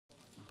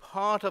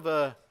part of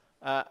a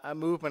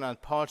movement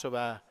and part of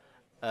a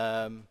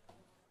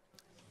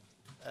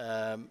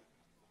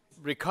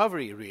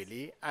recovery,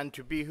 really, and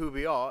to be who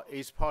we are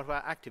is part of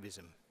our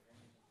activism.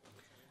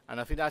 And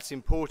I think that's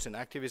important.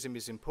 Activism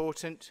is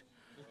important,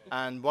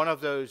 and one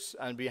of those,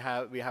 and we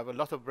have a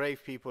lot of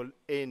brave people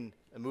in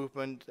a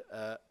movement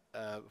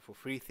for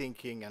free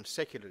thinking and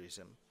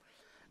secularism,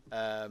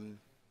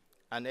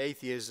 and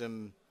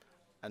atheism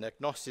and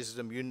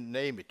agnosticism, you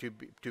name it,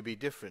 to be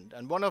different.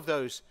 And one of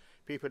those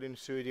people in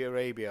Saudi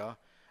Arabia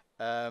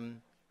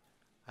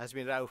has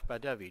been Raif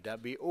Badawi, that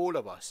all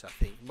of us, I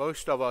think,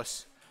 most of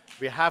us,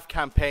 we have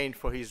campaigned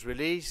for his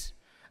release.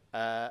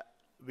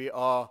 We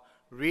are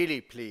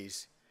really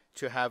pleased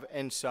to have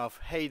Ensaf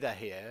Haidar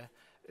here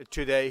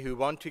today, who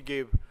want to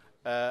give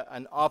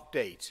an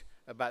update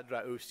about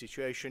Raif's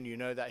situation. You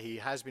know that he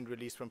has been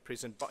released from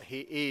prison, but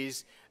he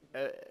is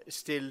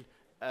still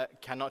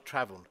cannot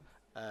travel.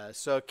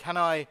 So can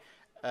I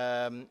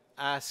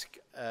ask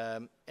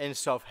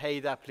Ensaf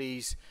Haidar,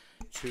 please,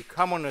 to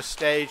come on the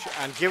stage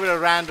and give it a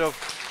round of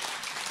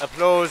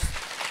applause.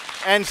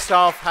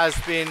 Ensaf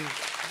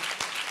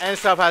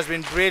has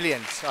been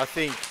brilliant, I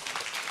think.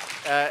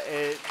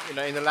 You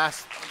know, in the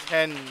last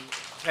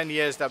 10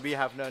 years that we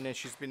have known her,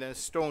 she's been a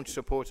staunch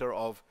supporter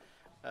of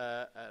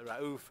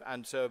Raif,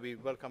 and so we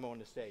welcome her on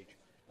the stage.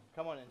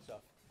 Come on,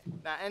 Ensaf.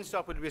 Now,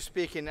 Ensaf will be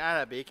speaking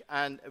Arabic,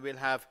 and we'll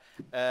have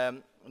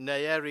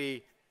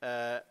Nayeri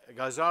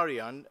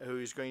Ghazarian, who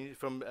is going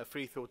from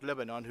Freethought,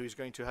 Lebanon, who is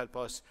going to help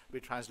us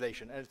with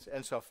translation.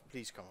 Ensaf,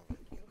 please come on.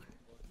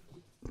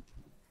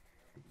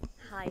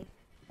 Hi.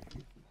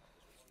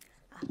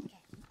 Okay.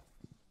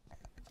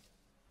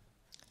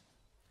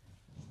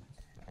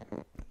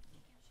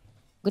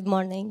 Good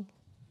morning.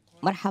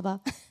 Marhaba.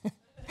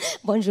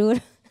 Bonjour.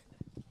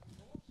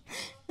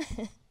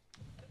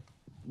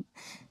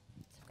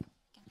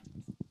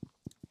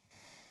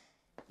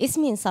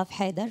 اسمي إنصاف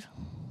حيدر،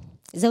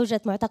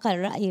 زوجة معتقل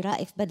الرأي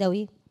رائف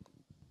بدوي،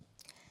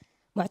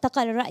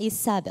 معتقل الرأي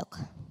السابق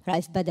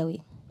رائف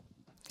بدوي.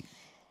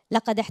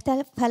 لقد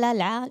احتفل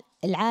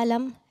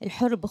العالم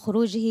الحر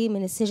بخروجه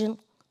من السجن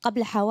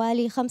قبل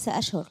حوالي 5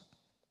 أشهر،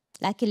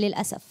 لكن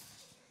للأسف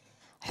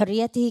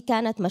حريته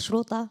كانت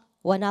مشروطة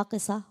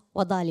وناقصة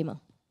وظالمة.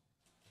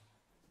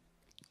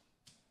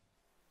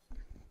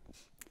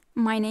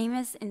 My name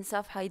is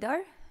Ensaf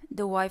Haidar,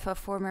 the wife of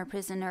former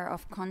prisoner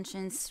of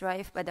conscience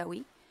Raif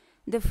Badawi.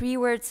 The Free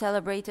Word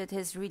celebrated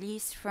his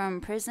release from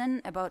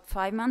prison about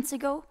 5 months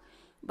ago,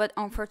 but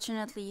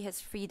unfortunately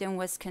his freedom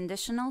was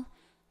conditional,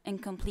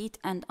 incomplete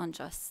and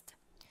unjust.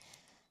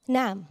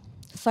 نعم،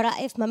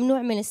 فرائف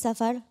ممنوع من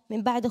السفر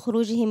من بعد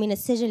خروجه من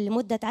السجن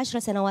لمدة 10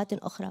 سنوات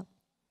أخرى.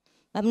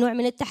 ممنوع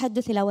من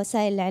التحدث إلى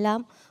وسائل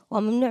الإعلام،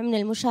 وممنوع من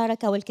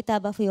المشاركة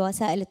والكتابة في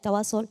وسائل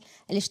التواصل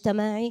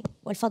الاجتماعي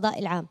والفضاء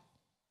العام.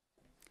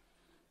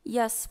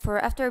 Yes, for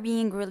after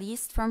being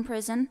released from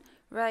prison,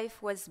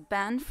 Raif was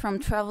banned from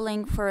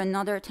traveling for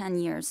another 10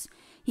 years.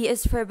 He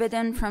is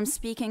forbidden from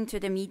speaking to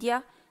the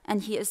media,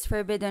 and he is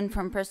forbidden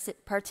from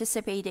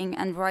participating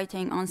and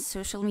writing on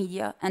social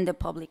media and the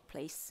public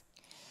place.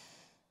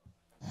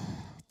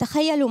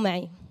 تخيلوا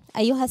معي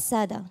أيها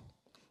السادة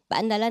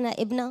بأن لنا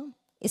ابنة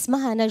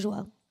اسمها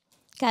نجوى،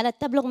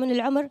 كانت تبلغ من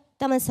العمر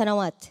 8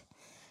 سنوات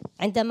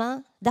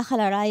عندما دخل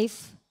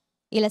رايف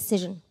إلى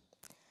السجن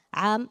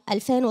عام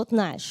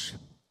 2012،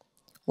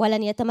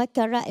 ولن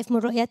يتمكن رائف من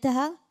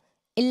رؤيتها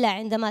إلا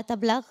عندما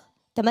تبلغ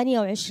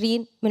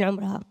 28 من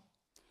عمرها.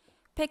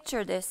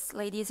 Picture this,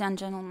 ladies and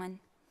gentlemen.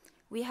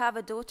 We have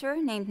a daughter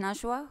named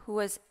Najwa who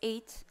was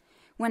 8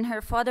 when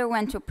her father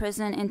went to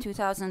prison in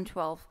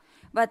 2012,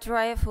 but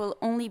Raif will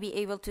only be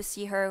able to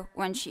see her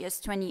when she is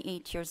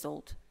 28 years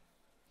old.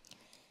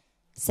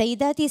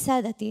 سيداتي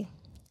سادتي،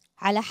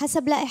 على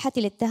حسب لائحة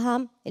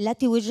الاتهام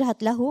التي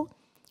وجهت له،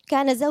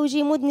 كان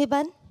زوجي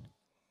مذنباً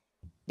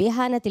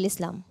بإهانة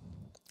الإسلام،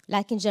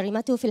 لكن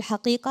جريمته في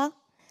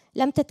الحقيقة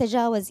لم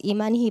تتجاوز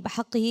إيمانه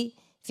بحقه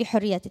في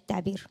حرية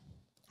التعبير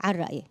عن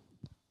رأيه.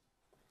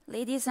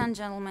 Ladies and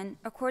gentlemen,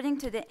 according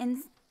to the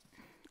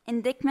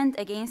indictment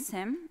against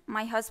him,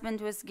 my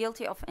husband was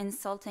guilty of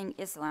insulting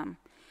Islam,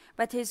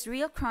 but his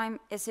real crime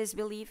is his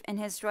belief in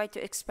his right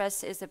to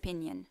express his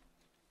opinion.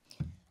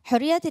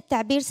 حرية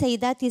التعبير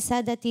سيداتي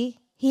سادتي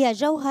هي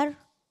جوهر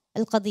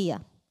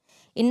القضية.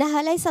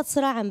 إنها ليست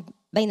صراعاً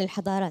بين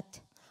الحضارات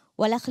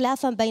ولا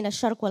خلافاً بين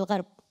الشرق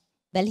والغرب،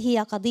 بل هي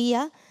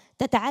قضية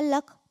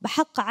تتعلق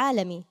بحق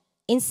عالمي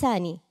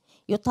إنساني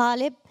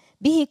يطالب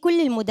به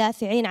كل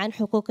المدافعين عن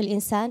حقوق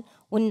الإنسان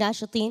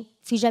والناشطين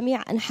في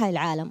جميع أنحاء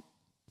العالم.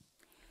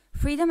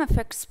 Freedom of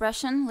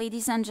expression,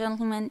 ladies and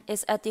gentlemen,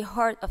 is at the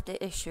heart of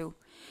the issue.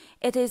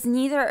 It is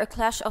neither a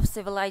clash of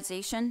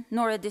civilization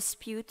nor a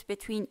dispute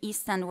between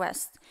East and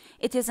West.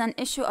 It is an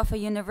issue of a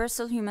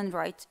universal human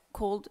right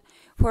called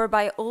for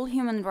by all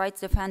human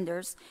rights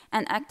defenders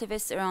and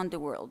activists around the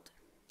world.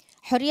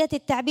 حرية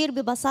التعبير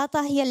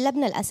ببساطة هي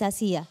اللبنة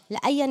الأساسية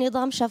لأي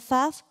نظام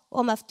شفاف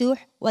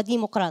ومفتوح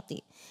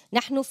وديمقراطي.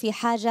 نحن في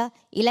حاجة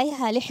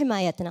إليها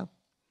لحمايتنا.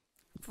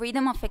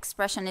 Freedom of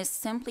expression is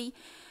simply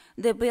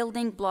the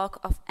building block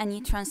of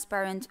any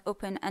transparent,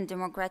 open, and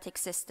democratic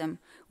system.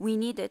 We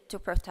need it to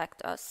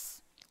protect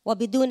us.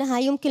 وبدونها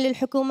يمكن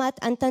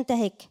للحكومات أن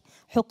تنتهك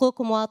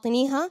حقوق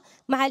مواطنيها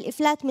مع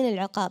الإفلات من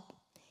العقاب.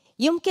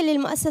 يمكن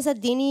للمؤسسة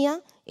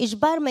الدينية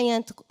إجبار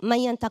من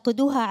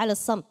ينتقدوها على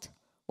الصمت،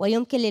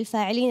 ويمكن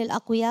للفاعلين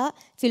الأقوياء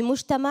في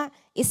المجتمع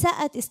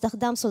إساءة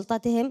استخدام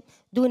سلطتهم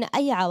دون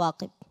أي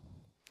عواقب.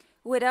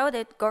 Without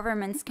it,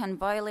 governments can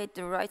violate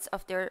the rights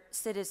of their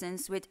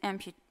citizens with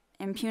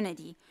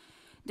impunity.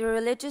 The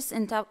religious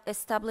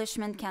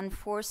establishment can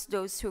force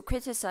those who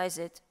criticize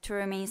it to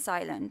remain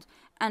silent,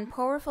 and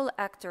powerful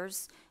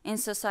actors in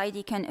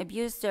society can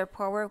abuse their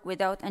power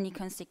without any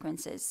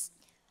consequences.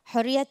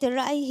 حرية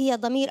الرأي هي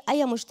ضمير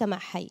أي مجتمع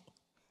حي.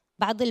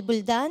 بعض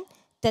البلدان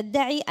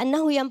تدعي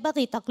أنه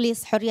ينبغي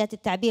تقليص حرية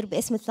التعبير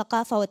باسم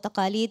الثقافة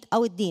والتقاليد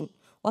أو الدين،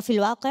 وفي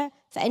الواقع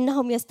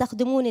فإنهم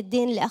يستخدمون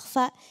الدين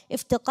لإخفاء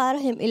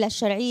افتقارهم إلى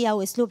الشرعية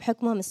وأسلوب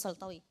حكمهم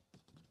السلطوي.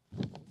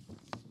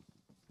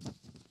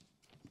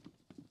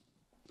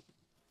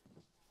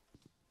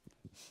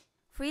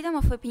 Freedom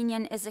of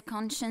opinion is the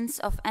conscience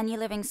of any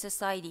living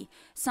society.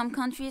 Some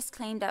countries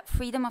claim that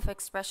freedom of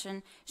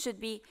expression should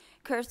be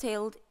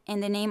curtailed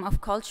in the name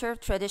of culture,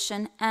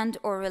 tradition,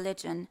 and/or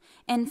religion.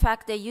 In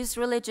fact, they use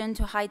religion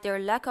to hide their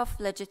lack of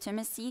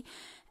legitimacy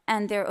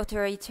and their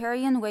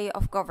authoritarian way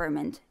of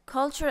government.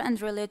 Culture and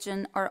religion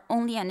are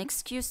only an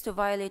excuse to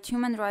violate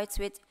human rights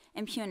with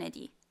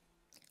impunity.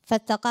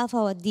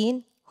 فالثقافة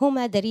والدين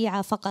هما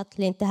ذريعة فقط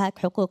لانتهاك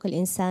حقوق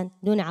الإنسان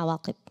دون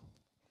عواقب.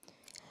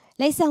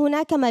 ليس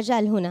هناك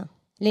مجال هنا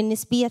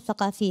للنسبية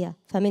الثقافية،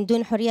 فمن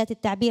دون حرية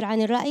التعبير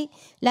عن الرأي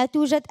لا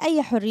توجد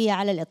أي حرية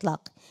على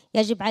الإطلاق.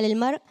 يجب على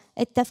المرء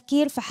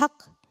التفكير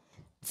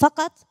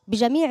فقط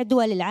بجميع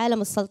دول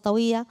العالم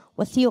السلطوية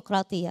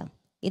والثيوقراطية،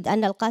 إذ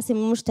أن القاسم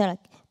المشترك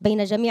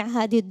بين جميع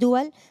هذه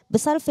الدول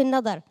بصرف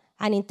النظر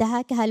عن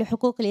انتهاكها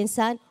لحقوق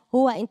الإنسان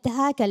هو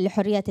انتهاكا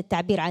لحرية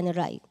التعبير عن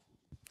الرأي.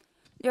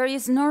 There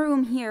is no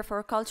room here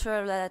for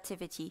cultural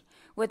relativity.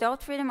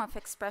 Without freedom of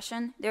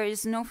expression, there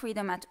is no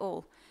freedom at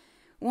all.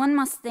 One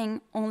must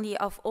think only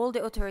of all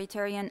the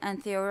authoritarian and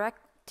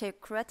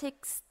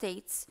theocratic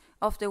states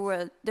of the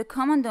world. The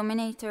common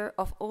denominator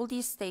of all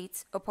these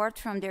states, apart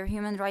from their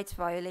human rights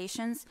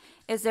violations,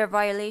 is their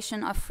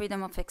violation of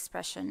freedom of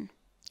expression.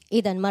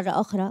 إذن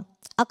مرة أخرى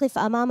أقف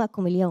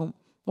أمامكم اليوم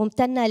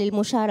ممتنة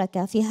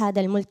للمشاركة في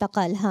هذا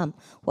الملتقى الهام،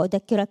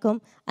 وأذكركم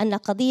أن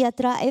قضية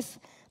رائف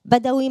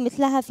بدوي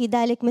مثلها في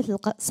ذلك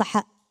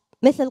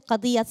مثل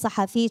قضية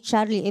صحفي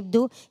شارلي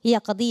إبدو هي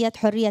قضية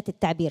حرية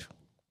التعبير.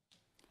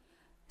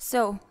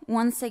 So,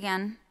 once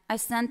again, I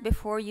stand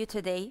before you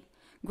today,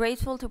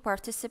 grateful to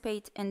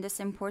participate in this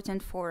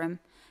important forum,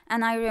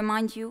 and I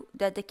remind you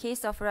that the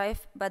case of Raif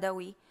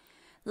Badawi,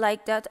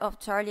 like that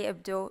of Charlie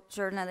Hebdo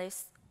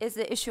journalist, is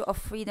the issue of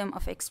freedom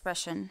of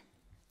expression.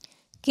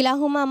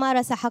 كلاهما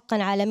مارس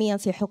حقا عالميا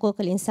في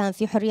حقوق الإنسان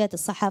في حرية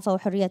الصحافة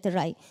وحرية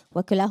الرأي،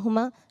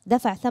 وكلاهما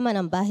دفع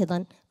ثمنا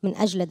باهظا من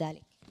أجل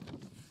ذلك.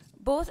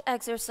 Both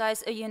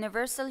exercise a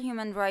universal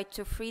human right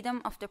to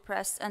freedom of the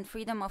press and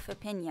freedom of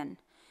opinion,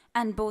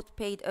 and both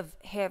paid a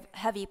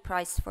heavy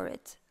price for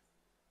it.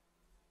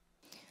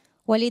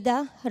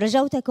 ولذا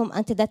رجوتكم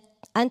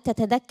أن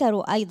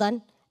تتذكروا أيضا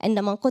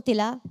أن من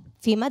قتل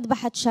في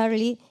مذبحة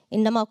شارلي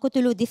إنما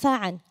قتلوا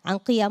دفاعا عن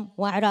قيم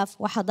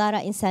وأعراف وحضارة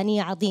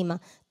إنسانية عظيمة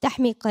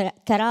تحمي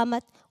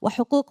كرامة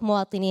وحقوق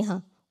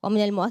مواطنيها،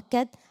 ومن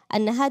المؤكد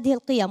أن هذه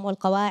القيم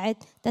والقواعد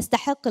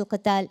تستحق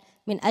القتال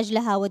من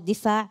أجلها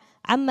والدفاع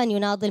عمن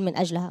يناضل من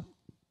أجلها.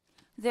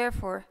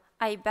 Therefore,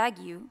 I beg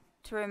you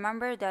to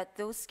remember that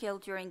those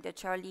killed during the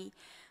Charlie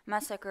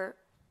massacre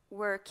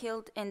were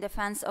killed in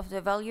defense of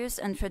the values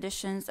and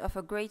traditions of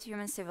a great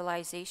human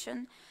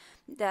civilization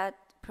that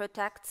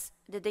protects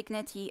the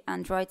dignity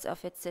and rights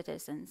of its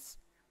citizens.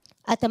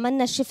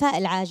 أتمنى الشفاء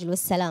العاجل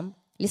والسلام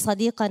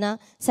لصديقنا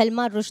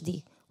سلمان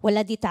رشدي،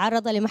 والذي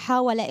تعرض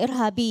لمحاولة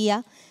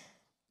إرهابية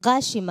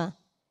غاشمة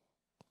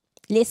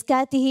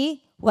لإسكاته،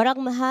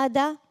 ورغم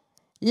هذا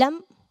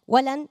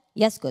ولن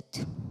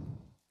يسكت.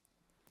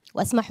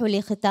 واسمحوا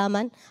لي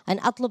ختاما أن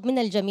أطلب من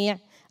الجميع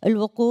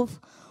الوقوف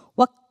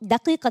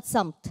ودقيقة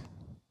صمت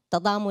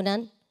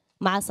تضامنا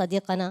مع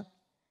صديقنا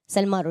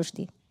سلمان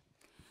رشدي.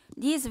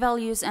 These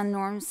values and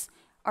norms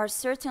are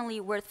certainly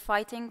worth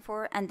fighting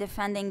for and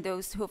defending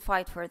those who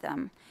fight for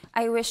them.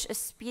 I wish a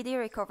speedy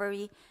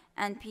recovery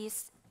and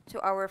peace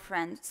to our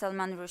friend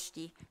Salman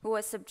Rushdie, who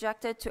was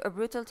subjected to a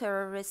brutal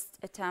terrorist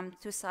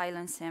attempt to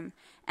silence him,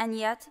 and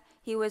yet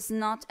he was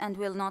not and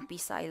will not be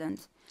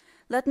silent.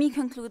 Let me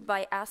conclude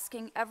by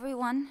asking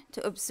everyone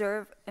to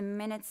observe a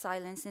minute's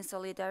silence in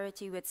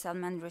solidarity with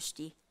Salman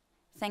Rushdie.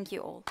 Thank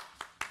you all.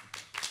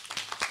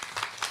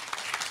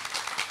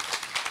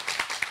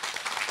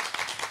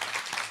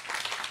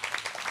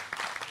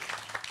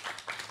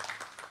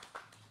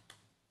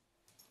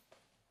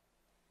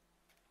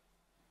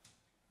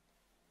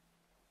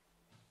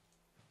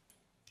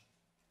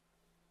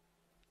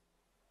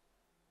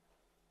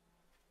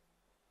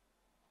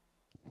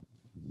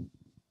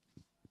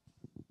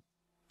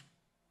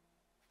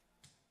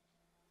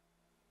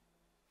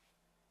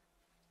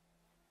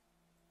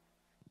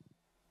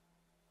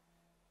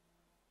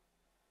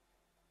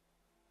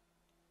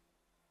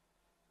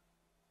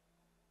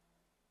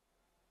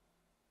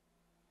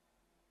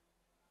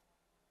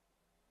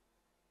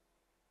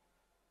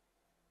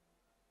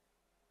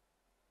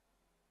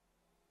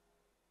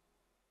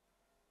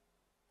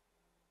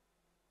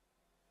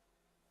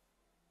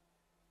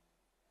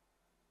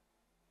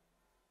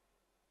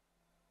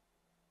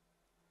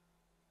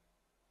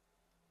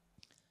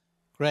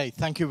 Great,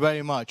 thank you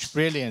very much.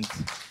 Brilliant.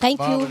 Thank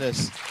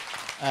Marvelous.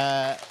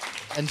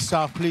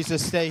 Ensaf, please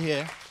just stay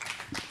here.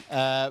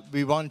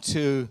 We want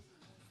to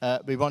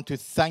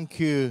thank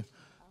you.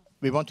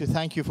 We want to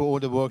thank you for all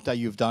the work that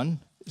you've done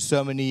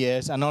so many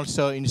years, and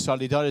also in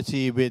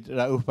solidarity with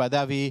Raif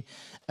Badawi,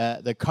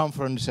 the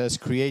conference has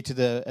created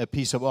a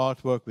piece of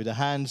artwork with the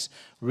hands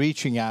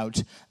reaching out.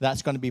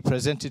 That's going to be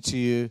presented to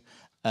you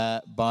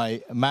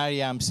by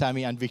Mariam,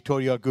 Sami, and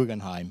Victoria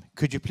Guggenheim.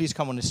 Could you please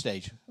come on the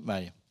stage,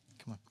 Mariam?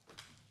 Come on.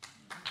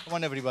 Come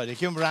on, everybody.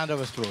 Give them a round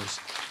of applause.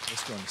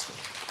 Let's go on the stage.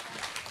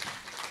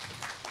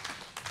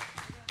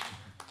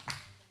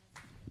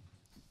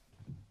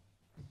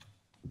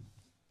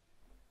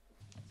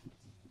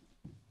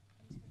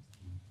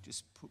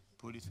 Just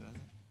pull it further.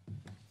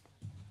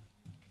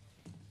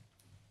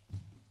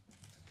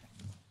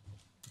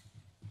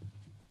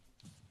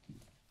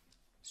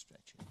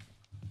 Stretch it.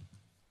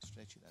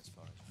 Stretch it as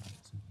far as you can.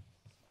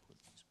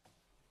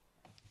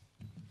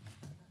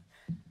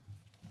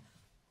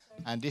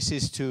 And this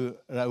is to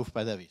Raif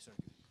Badawi. Sorry.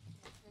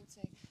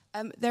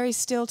 There is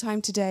still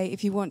time today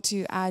if you want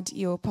to add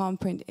your palm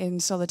print in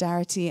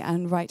solidarity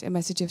and write a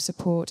message of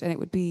support, and it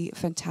would be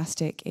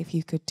fantastic if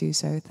you could do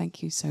so.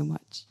 Thank you so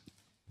much.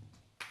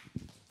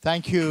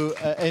 Thank you,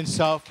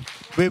 Ensaf.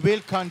 We will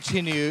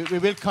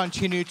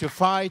continue to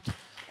fight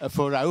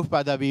for Raif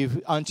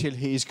Badawi until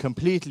he is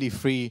completely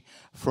free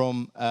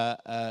from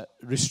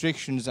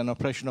restrictions and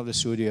oppression of the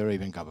Saudi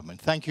Arabian government.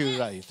 Thank you,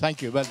 Raif.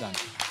 Thank you. Well done.